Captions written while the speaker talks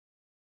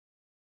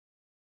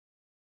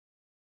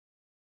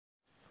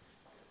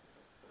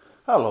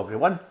Hello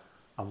everyone,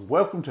 and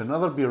welcome to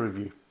another beer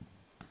review.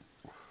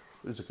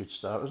 It's a good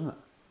start, isn't it?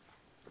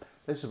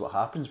 This is what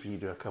happens when you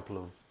do a couple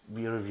of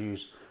beer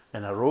reviews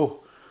in a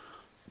row.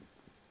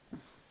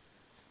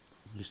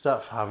 You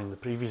start having the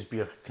previous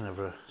beer kind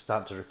of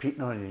start to repeat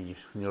now, and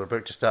you're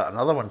about to start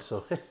another one.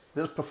 So hey,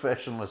 there's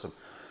professionalism.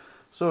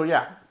 So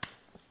yeah,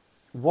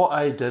 what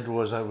I did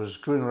was I was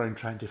going around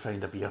trying to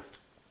find a beer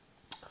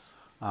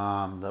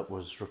that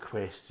was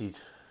requested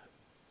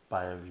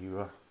by a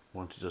viewer,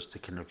 wanted us to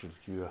kind of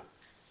review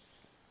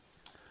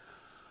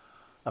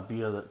a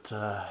beer that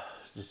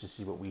just to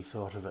see what we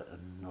thought of it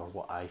or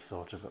what I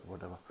thought of it,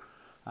 whatever.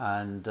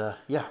 And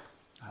yeah,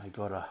 I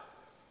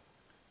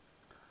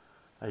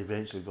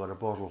eventually got a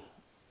bottle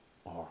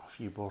or a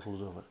few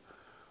bottles of it.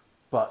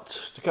 But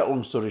to cut a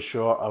long story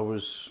short, I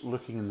was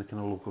looking in the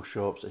kind of local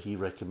shops that he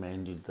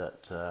recommended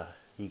that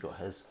he got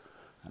his,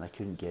 and I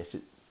couldn't get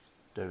it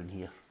down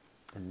here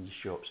in these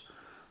shops.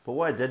 But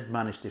what I did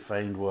manage to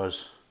find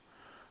was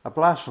a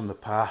blast from the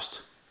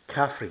past,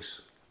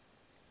 Caffrey's.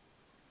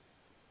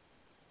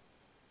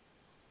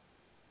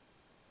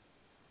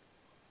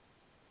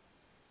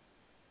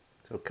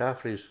 So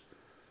Caffrey's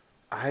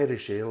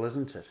Irish ale,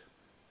 isn't it?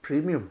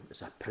 Premium.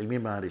 It's a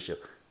premium Irish ale.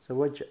 It's a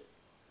widget.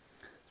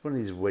 It's one of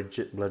these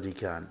widget bloody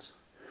cans.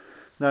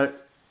 Now,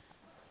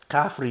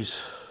 Caffrey's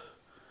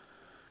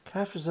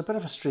a bit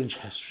of a strange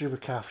history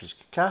with Caffrey's.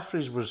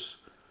 It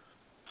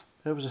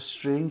was a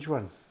strange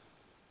one.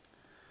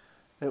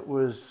 It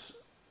was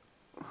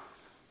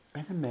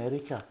in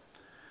America.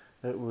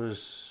 It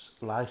was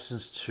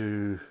licensed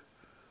to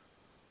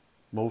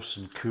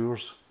Molson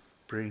Coors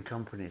Brewing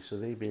Company, so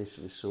they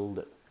basically sold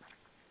it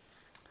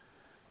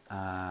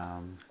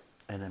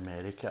in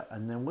America,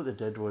 and then what they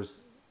did was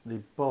they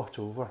bought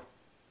over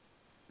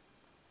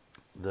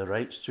the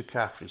rights to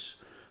Caffrey's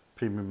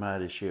Premium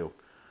Irish Ale,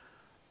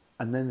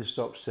 and then they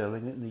stopped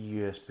selling it in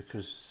the US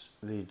because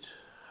they'd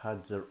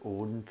had their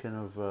own kind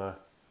of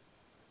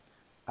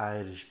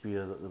Irish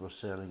beer that they were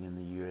selling in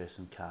the US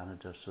and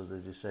Canada, so they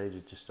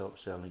decided to stop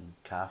selling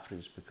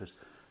Caffrey's because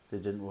they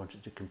didn't want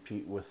it to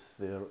compete with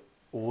their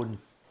own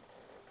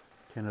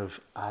kind of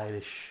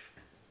Irish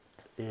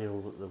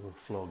ale that they were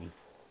flogging.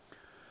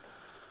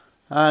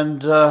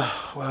 And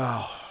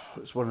well,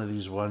 it's one of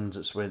these ones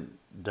that's went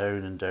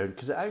down and down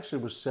because it actually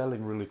was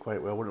selling really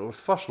quite well when it was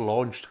first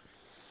launched.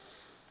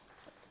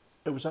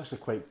 It was actually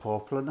quite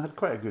popular and had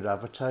quite a good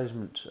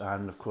advertisement,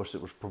 and of course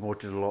it was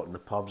promoted a lot in the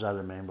pubs. I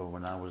remember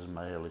when I was in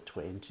my early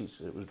 20s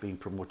it was being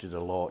promoted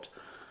a lot,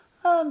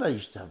 and I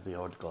used to have the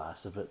odd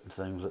glass of it and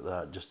things like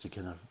that just to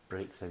kind of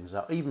break things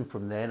up. Even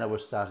from then I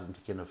was starting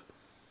to kind of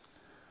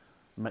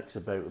mix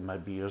about with my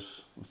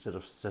beers instead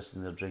of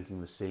sitting there drinking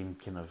the same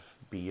kind of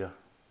beer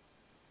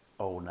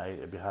all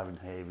night. I'd be having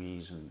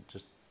heavies and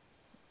just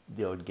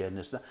the odd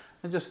Guinness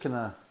and just kind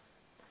of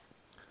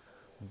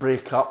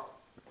break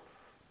up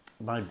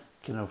my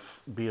kind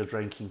of beer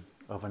drinking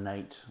of a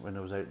night when I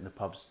was out in the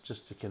pubs,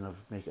 just to kind of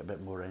make it a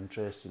bit more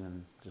interesting,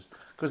 and just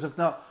because if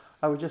not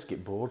I would just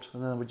get bored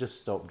and then I would just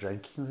stop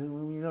drinking.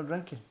 Well, you're not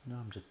drinking? No,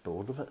 I'm just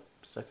bored of it,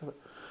 sick of it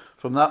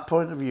from that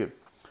point of view.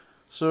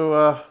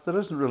 So there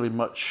isn't really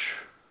much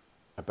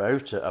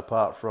about it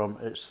apart from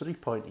it's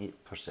 3.8%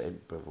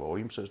 by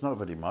volume, so it's not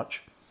very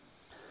much.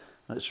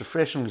 And it's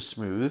refreshingly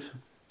smooth,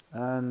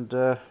 and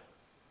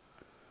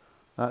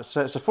that's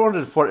it. It's a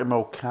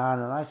 440ml can,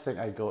 and I think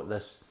I got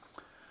it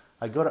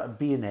at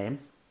B&M,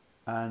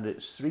 and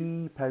it's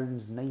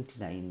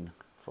 £3.99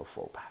 for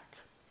 4-pack.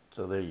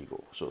 So there you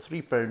go. So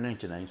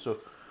 £3.99. So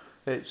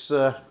it's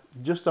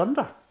just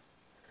under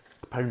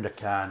 £1 a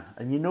can,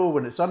 and you know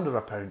when it's under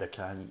 £1 a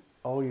can,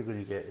 all you're going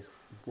to get is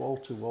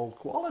wall-to-wall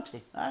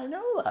quality. I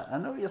know that. I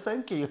know what you're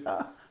thinking.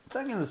 I'm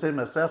thinking the same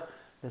myself.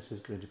 This is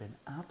going to be an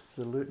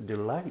absolute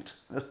delight.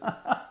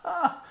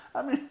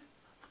 I mean,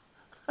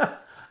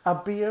 a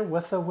beer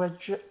with a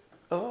widget.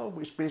 Oh,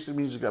 which basically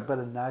means you've got a bit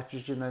of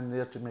nitrogen in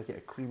there to make it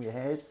a creamy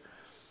head.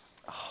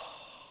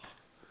 Oh,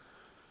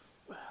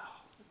 well,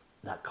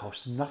 that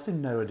costs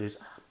nothing nowadays.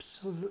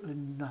 Absolutely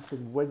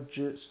nothing.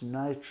 Widgets,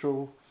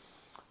 nitro.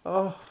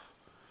 Oh,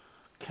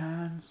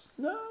 cans.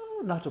 No,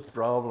 not a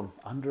problem.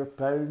 Under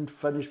 £1,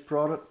 finished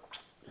product.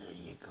 There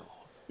you go.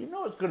 You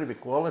know it's going to be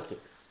quality.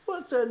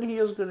 What's in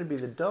here is going to be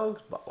the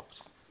dog's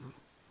bottles.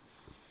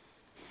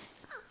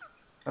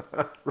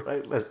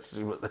 Right, let's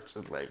see what this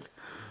is like.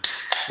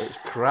 Let's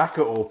crack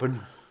it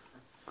open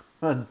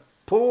and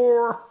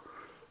pour.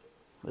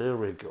 There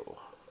we go.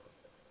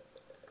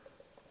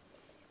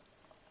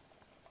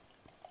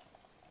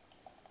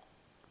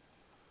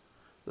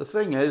 The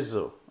thing is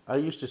though, I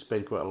used to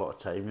spend quite a lot of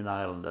time in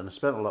Ireland, and I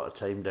spent a lot of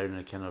time down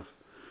in kind of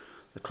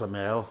the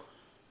Clonmel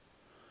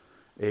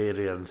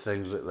area and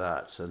things like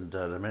that, and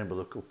I remember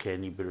the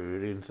Kilkenny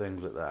brewery and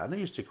things like that, and I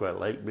used to quite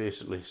like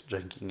basically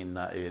drinking in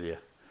that area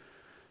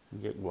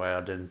and getting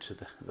wired into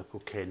the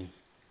Kilkenny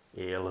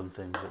ale and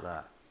things like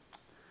that.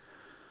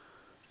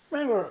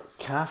 Remember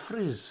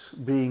Caffrey's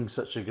being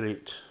such a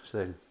great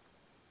thing.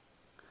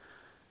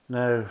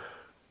 Now,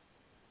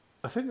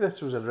 I think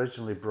this was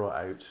originally brought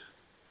out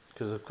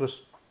because, of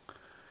course,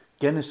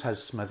 Guinness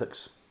has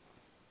Smithwick's,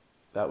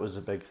 That was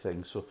a big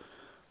thing. So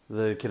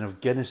the kind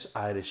of Guinness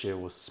Irish Ale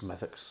was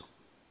Smithwick's,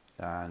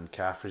 and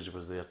Caffrey's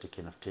was there to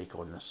kind of take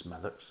on the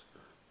Smithwick's,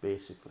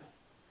 basically.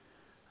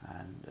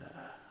 And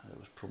it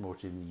was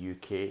promoted in the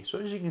UK. So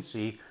as you can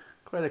see,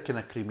 quite a kind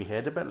of creamy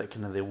head, a bit like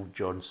kind of the old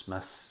John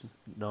Smith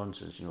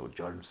nonsense, you know,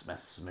 John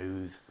Smith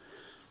smooth,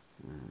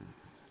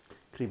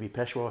 creamy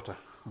pish water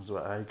is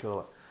what I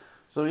call it.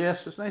 So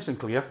yes, it's nice and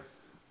clear.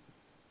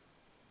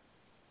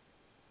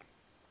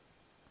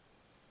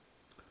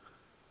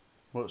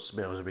 What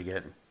smells are we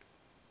getting?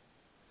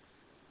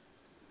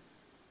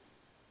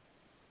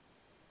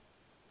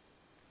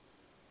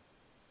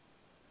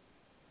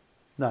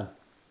 None.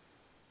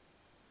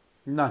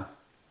 None.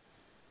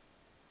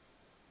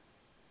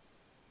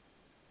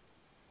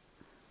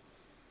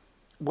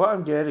 What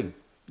I'm getting,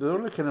 the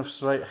only kind of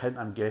slight hint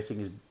I'm getting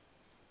is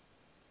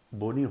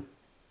bonio,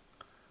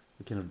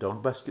 the kind of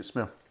dog biscuit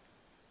smell.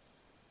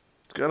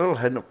 It's got a little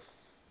hint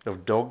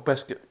of dog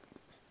biscuit,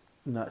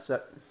 and that's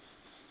it.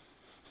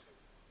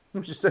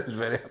 Which just sounds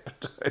very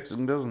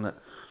appetising, doesn't it?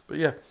 But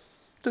yeah,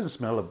 it doesn't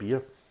smell of beer.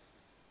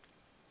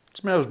 It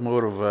smells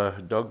more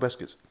of dog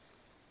biscuits.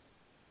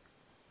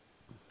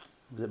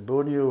 Is it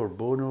bonio or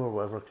bono or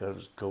whatever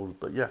it's called?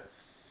 But yeah,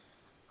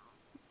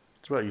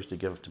 it's what I used to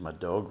give to my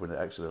dog when it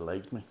actually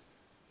liked me.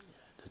 Yeah,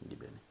 it didn't give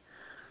me any.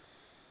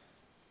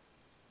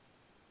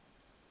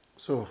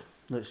 So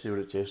let's see what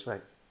it tastes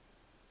like.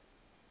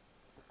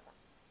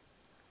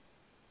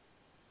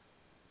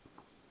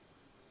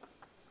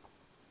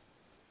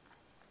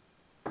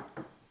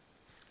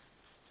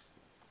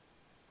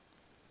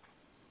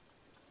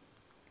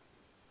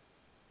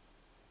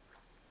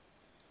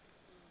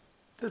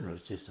 Doesn't really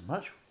taste of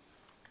much.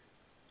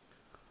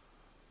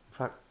 In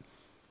fact,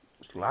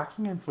 it's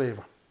lacking in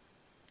flavour.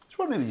 It's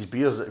one of these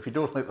beers that if you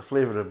don't like the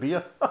flavour of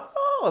beer,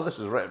 oh, this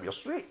is right up your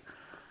street.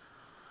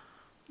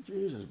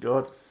 Jesus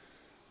God.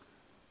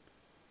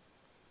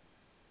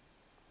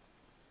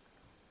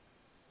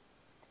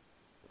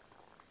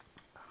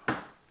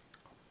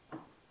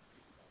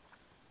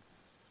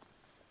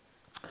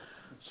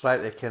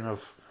 Slightly kind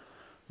of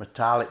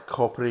metallic,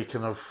 coppery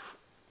kind of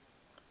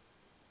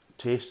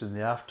taste in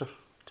the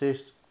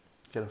aftertaste,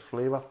 kind of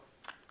flavour,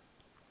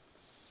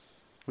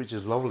 which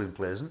is lovely and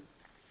pleasant.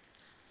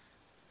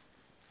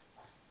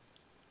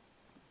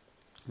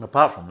 And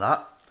apart from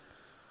that,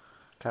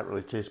 can't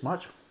really taste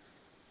much.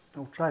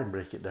 I'll try and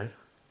break it down.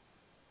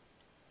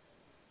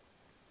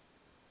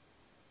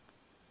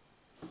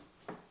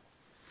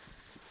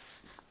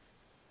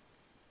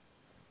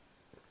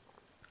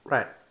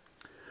 Right,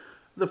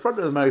 the front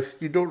of the mouth,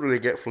 you don't really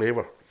get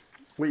flavour.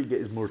 What you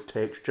get is more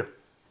texture.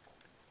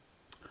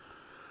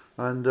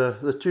 And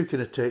the two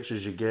kind of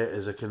textures you get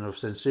is a kind of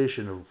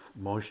sensation of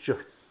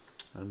moisture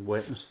and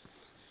wetness,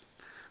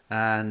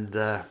 and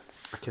a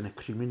kind of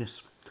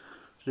creaminess.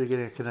 So you're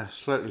getting a kind of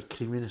slightly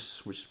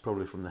creaminess, which is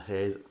probably from the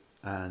head,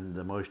 and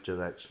the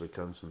moisture actually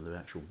comes from the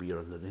actual beer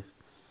underneath.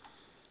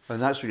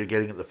 And that's what you're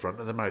getting at the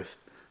front of the mouth.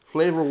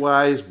 Flavour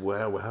wise,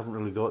 well, we haven't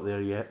really got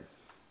there yet.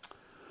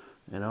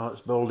 You know, it's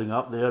building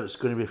up there. It's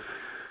going to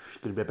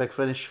be a big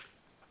finish.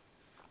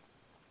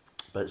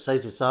 But it's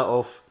decided to start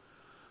off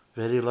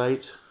very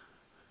light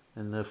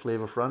in the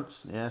flavour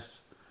fronts, yes.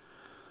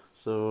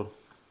 So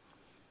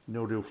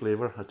no real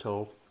flavour at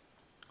all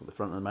at the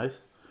front of the mouth.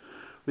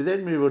 We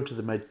then move on to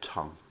the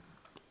mid-tongue.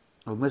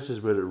 And this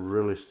is where it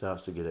really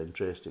starts to get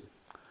interesting.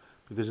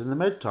 Because in the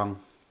mid-tongue,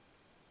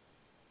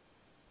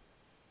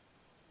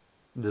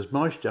 there's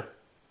moisture,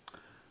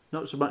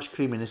 not so much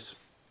creaminess,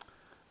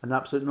 and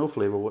absolutely no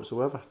flavour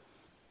whatsoever.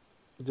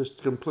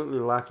 Just completely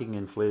lacking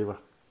in flavour.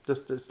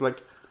 Just, it's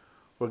like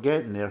we're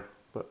getting there,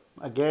 but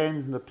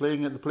again, they're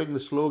playing the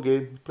slow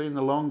game, they're playing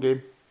the long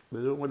game.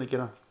 They don't want to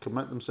kind of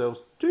commit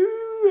themselves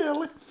too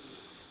early.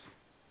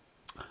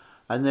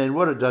 And then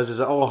what it does is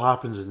it all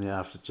happens in the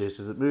aftertaste.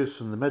 As it moves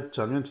from the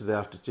mid-tongue into the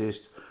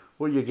aftertaste,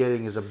 what you're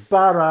getting is a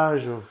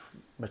barrage of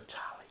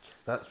metallic.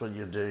 That's what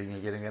you're doing. You're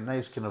getting a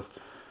nice kind of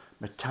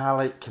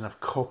metallic, kind of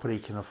coppery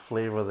kind of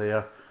flavour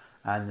there.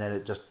 And then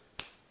it just,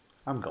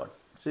 I'm gone.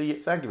 See,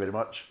 thank you very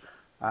much.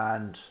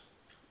 And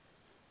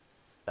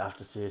the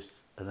aftertaste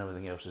and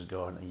everything else is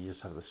gone. And you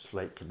just have this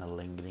slight kind of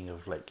lingering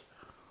of like,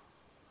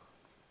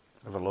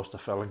 have I lost a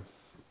filling?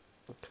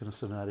 That kind of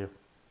scenario.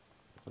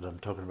 But I'm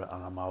talking about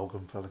an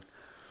amalgam filling.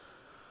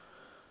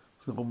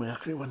 The more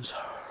mercury ones.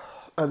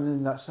 And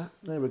then that's it.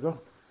 There we go.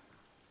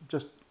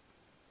 Just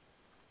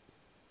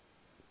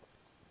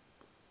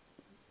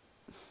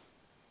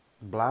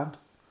bland.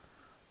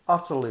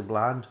 Utterly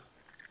bland.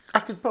 I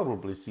could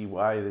probably see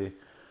why they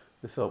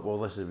thought, well,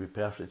 this would be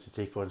perfect to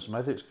take on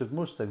Smithwick's, because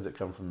most things that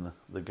come from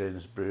the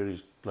Guinness brewery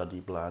is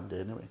bloody bland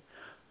anyway.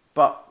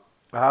 But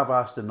I have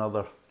asked in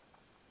other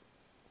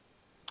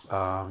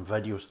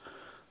videos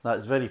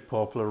that's very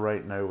popular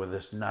right now with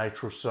this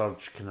Nitro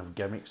Surge kind of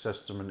gimmick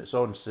system, and it's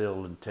on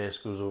sale in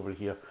Tesco's over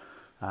here,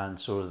 and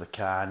so is the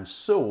cans.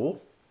 So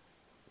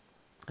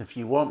if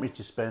you want me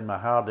to spend my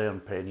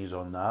hard-earned pennies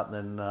on that,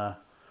 then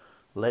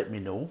let me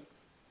know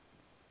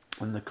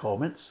in the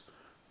comments,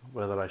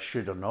 whether I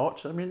should or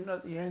not. I mean,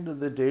 at the end of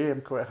the day,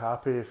 I'm quite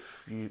happy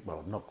if you,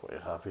 well, I'm not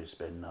quite happy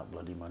spending that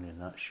bloody money on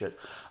that shit.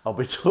 I'll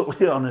be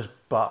totally honest,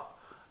 but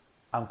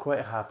I'm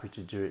quite happy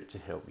to do it to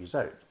help you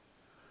out.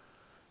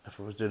 If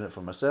I was doing it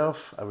for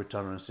myself, I would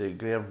turn around and say,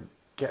 Graham,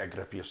 get a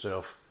grip of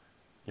yourself.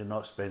 You're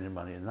not spending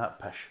money on that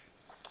pish.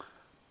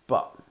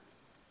 But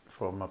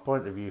from a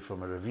point of view,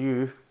 from a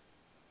review,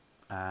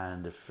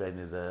 and if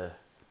any of the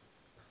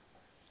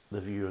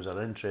viewers are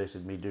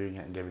interested in me doing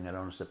it and giving an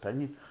honest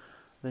opinion,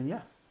 then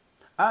yeah.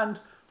 And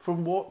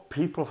from what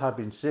people have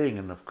been saying,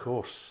 and of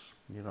course,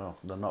 you know,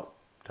 they're not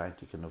trying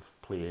to kind of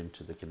play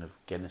into the kind of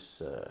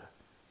Guinness's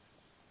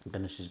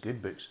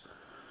good books.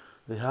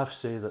 They have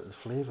said that the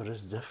flavour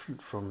is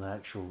different from the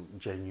actual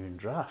genuine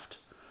draft,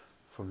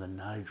 from the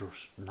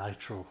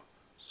nitro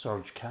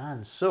surge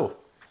cans. So,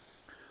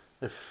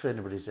 if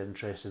anybody's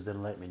interested,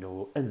 then let me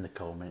know in the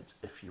comments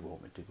if you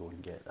want me to go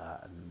and get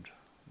that and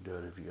do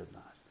a review on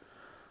that.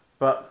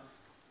 But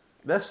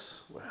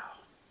this, well,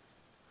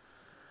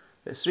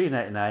 it's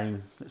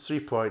 $3.99, it's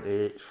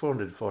 3.8,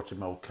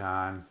 440ml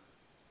can.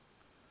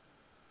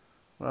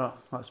 Well,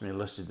 that's me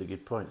listed the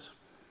good points.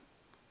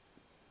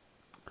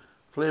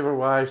 Flavour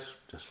wise,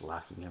 just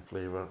lacking in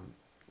flavour.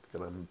 It's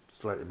got a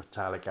slightly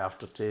metallic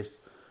aftertaste,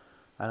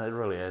 and it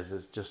really is.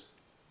 It's just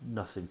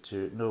nothing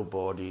to it. No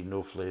body,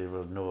 no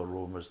flavour, no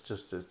aromas.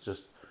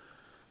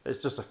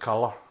 It's just a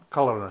colour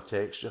and a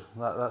texture.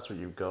 That's what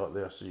you've got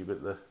there. So you've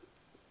got the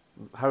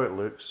how it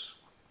looks,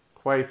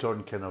 white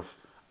on kind of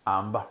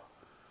amber,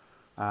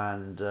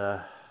 and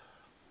yeah.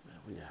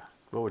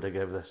 What would I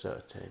give this out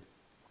of 10?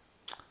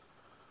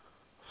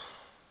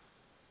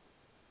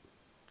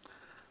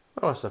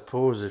 Well, I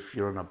suppose if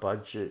you're on a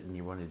budget and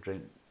you want to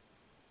drink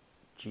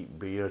cheap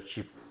beer,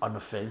 cheap,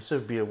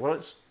 unoffensive beer, well,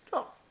 it's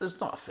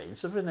not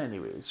offensive in any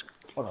way. It's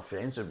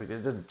unoffensive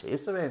because it doesn't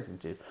taste of anything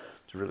to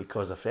really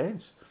cause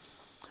offence.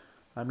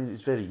 I mean,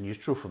 it's very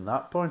neutral from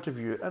that point of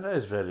view, and it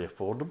is very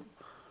affordable.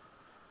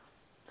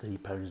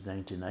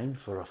 £3.99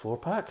 for a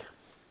 4-pack.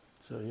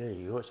 So yeah,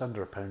 you go. It's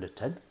under £1 a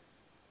tin.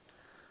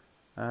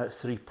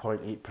 It's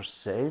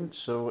 3.8%,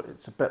 so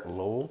it's a bit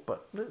low,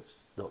 but it's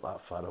not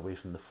that far away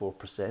from the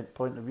 4%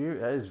 point of view.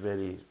 It is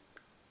very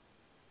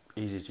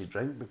easy to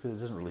drink because it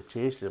doesn't really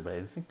taste of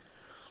anything.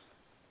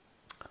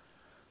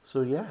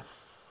 So yeah,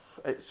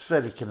 it's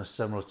very kind of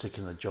similar to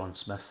kind of John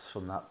Smith's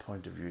from that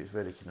point of view. It's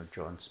very kind of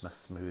John Smith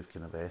smooth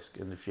kind of esque,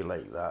 and if you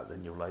like that,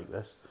 then you'll like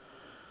this.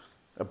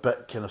 A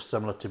bit kind of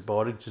similar to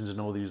Boddington's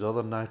and all these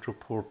other nitro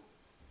pour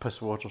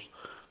piss waters.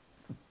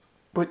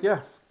 But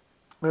yeah,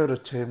 out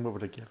of 10, what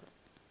would I give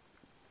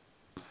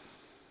it?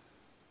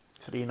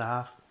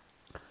 3.5.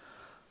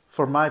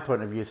 For my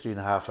point of view, 3.5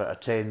 out of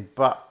 10.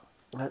 But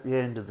at the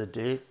end of the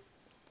day,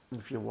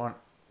 if you want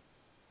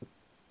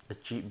a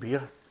cheap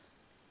beer,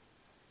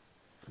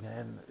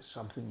 then it's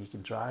something you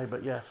can try.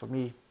 But yeah, for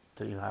me,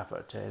 3.5 out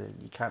of 10.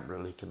 You can't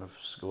really kind of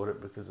score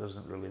it because there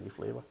isn't really any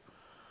flavour.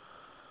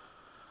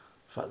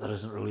 In fact, there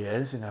isn't really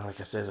anything, like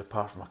I said,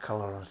 apart from a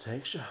colour and a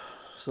texture.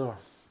 So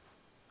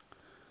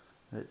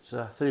it's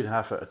 3.5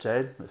 out of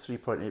 10. It's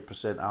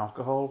 3.8%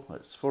 alcohol.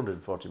 It's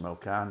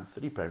 440ml can,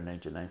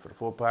 £3.99 for a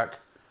 4-pack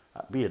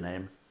at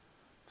B&M.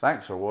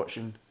 Thanks for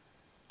watching.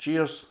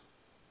 Cheers,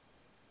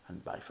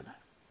 and bye for now.